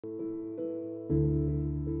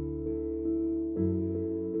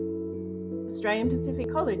Australian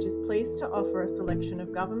Pacific College is pleased to offer a selection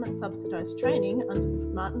of government-subsidised training under the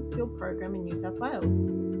Smart and Skilled program in New South Wales.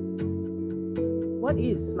 What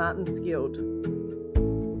is Smart and Skilled?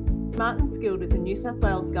 Smart and Skilled is a New South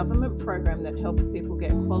Wales government program that helps people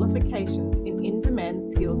get qualifications in in-demand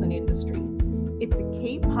skills and industries. It's a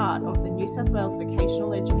key part of the New South Wales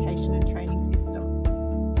vocational education and training system.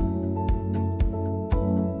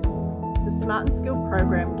 The Smart and Skilled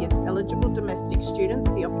program gives eligible domestic students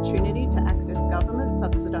the opportunity to access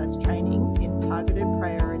government-subsidised training in targeted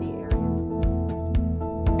priority areas.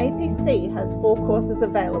 APC has 4 courses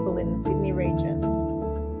available in the Sydney region: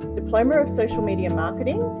 Diploma of Social Media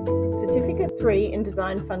Marketing, Certificate 3 in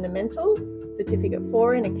Design Fundamentals, Certificate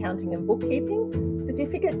 4 in Accounting and Bookkeeping,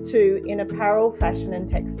 Certificate 2 in Apparel, Fashion and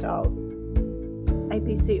Textiles.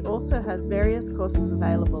 APC also has various courses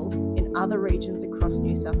available in other regions across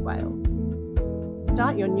New South Wales.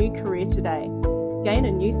 Start your new career today. Gain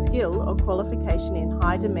a new skill or qualification in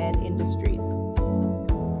high-demand industries.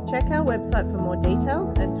 Check our website for more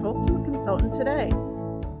details and talk to a consultant today.